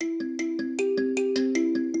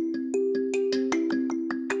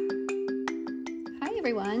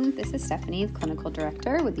everyone. This is Stephanie, the Clinical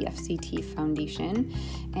Director with the FCT Foundation.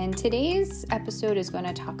 And today's episode is going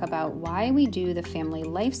to talk about why we do the family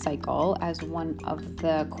life cycle as one of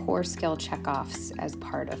the core skill checkoffs as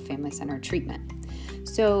part of family-centered treatment.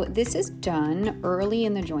 So this is done early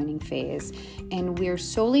in the joining phase, and we're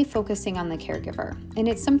solely focusing on the caregiver. And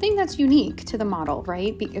it's something that's unique to the model,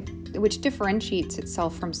 right? Which differentiates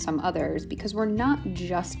itself from some others because we're not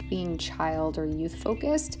just being child or youth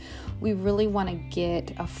focused. We really want to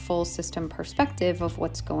get a full system perspective of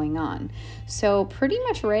what's going on. So pretty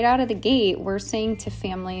much right out of the gate, we're saying to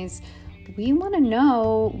families, we want to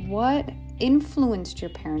know what influenced your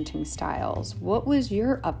parenting styles. What was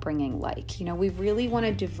your upbringing like? We really want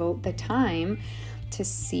to devote the time to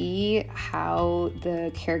see how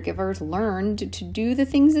the caregivers learned to do the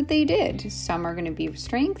things that they did. Some are going to be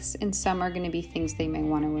strengths and some are going to be things they may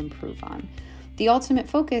want to improve on. The ultimate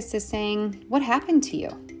focus is saying, what happened to you?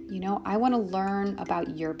 I want to learn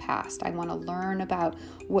about your past. I want to learn about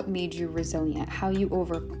what made you resilient, how you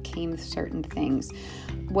overcame certain things,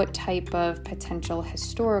 what type of potential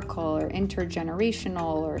historical or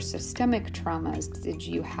intergenerational or systemic traumas did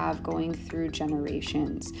you have going through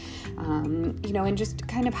generations, and just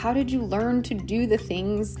kind of how did you learn to do the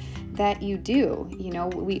things that you do?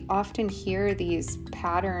 We often hear these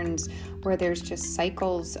patterns where there's just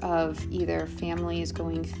cycles of either families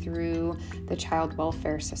going through the child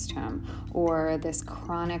welfare system or this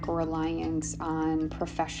chronic reliance on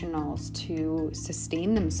professionals to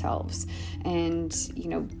sustain themselves. And,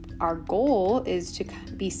 our goal is to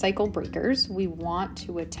be cycle breakers. We want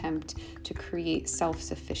to attempt to create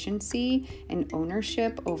self-sufficiency and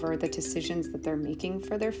ownership over the decisions that they're making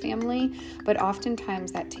for their family. But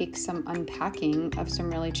oftentimes that takes some unpacking of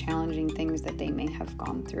some really challenging things that they may have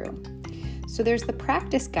gone through. So there's the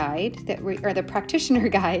practice guide the practitioner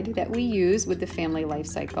guide that we use with the family life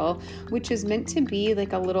cycle, which is meant to be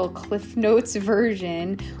like a little Cliff Notes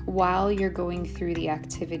version while you're going through the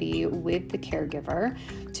activity with the caregiver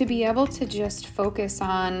to be able to just focus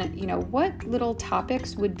on, what little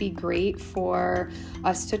topics would be great for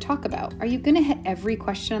us to talk about. Are you going to hit every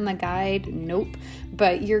question on the guide? Nope.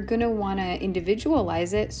 But you're going to want to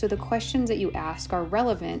individualize it so the questions that you ask are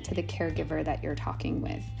relevant to the caregiver that you're talking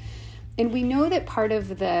with. And we know that part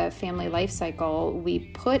of the family life cycle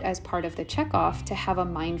we put as part of the checkoff to have a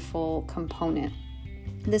mindful component.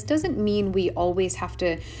 This doesn't mean we always have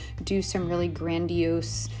to do some really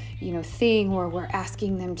grandiose, thing where we're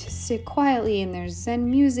asking them to sit quietly and there's Zen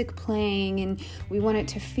music playing and we want it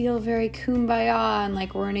to feel very kumbaya and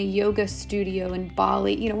like we're in a yoga studio in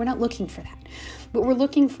Bali. We're not looking for that. What we're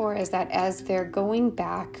looking for is that as they're going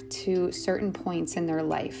back to certain points in their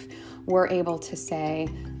life, we're able to say,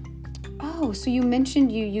 oh, so you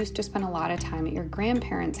mentioned you used to spend a lot of time at your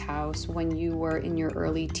grandparents' house when you were in your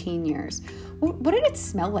early teen years. What did it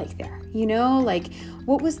smell like there?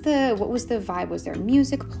 What was the vibe? Was there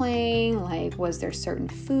music playing? Was there certain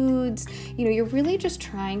foods? You're really just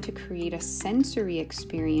trying to create a sensory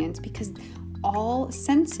experience because all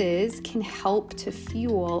senses can help to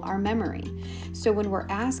fuel our memory. So when we're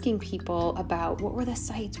asking people about what were the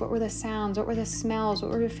sights, what were the sounds, what were the smells,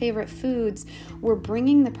 what were your favorite foods, we're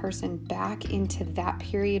bringing the person back into that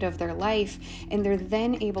period of their life, and they're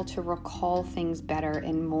then able to recall things better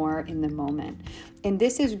and more in the moment. And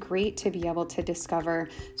this is great to be able to discover.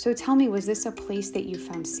 So tell me, was this a place that you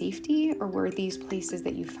found safety, or were these places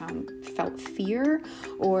that you felt fear,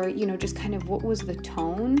 or, just kind of what was the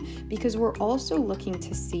tone? Because we're also looking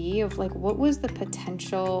to see of what was the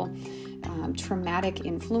potential traumatic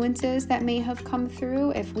influences that may have come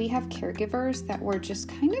through. If we have caregivers that were just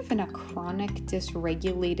kind of in a chronic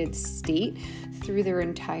dysregulated state through their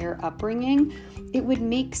entire upbringing, it would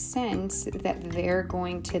make sense that they're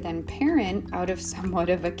going to then parent out of somewhat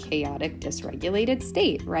of a chaotic, dysregulated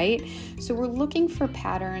state, right? So we're looking for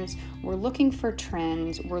patterns, we're looking for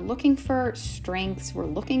trends, we're looking for strengths, we're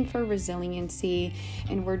looking for resiliency,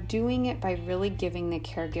 and we're doing it by really giving the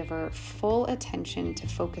caregiver full attention to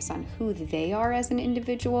focus on who they are as an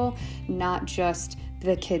individual, not just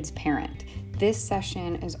the kid's parent. This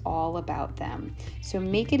session is all about them. So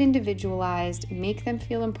make it individualized, make them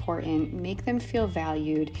feel important, make them feel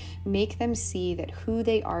valued, make them see that who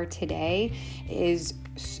they are today is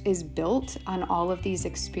built on all of these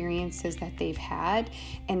experiences that they've had,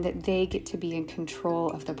 and that they get to be in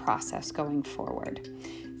control of the process going forward.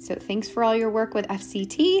 So thanks for all your work with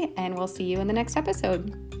FCT, and we'll see you in the next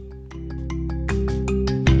episode.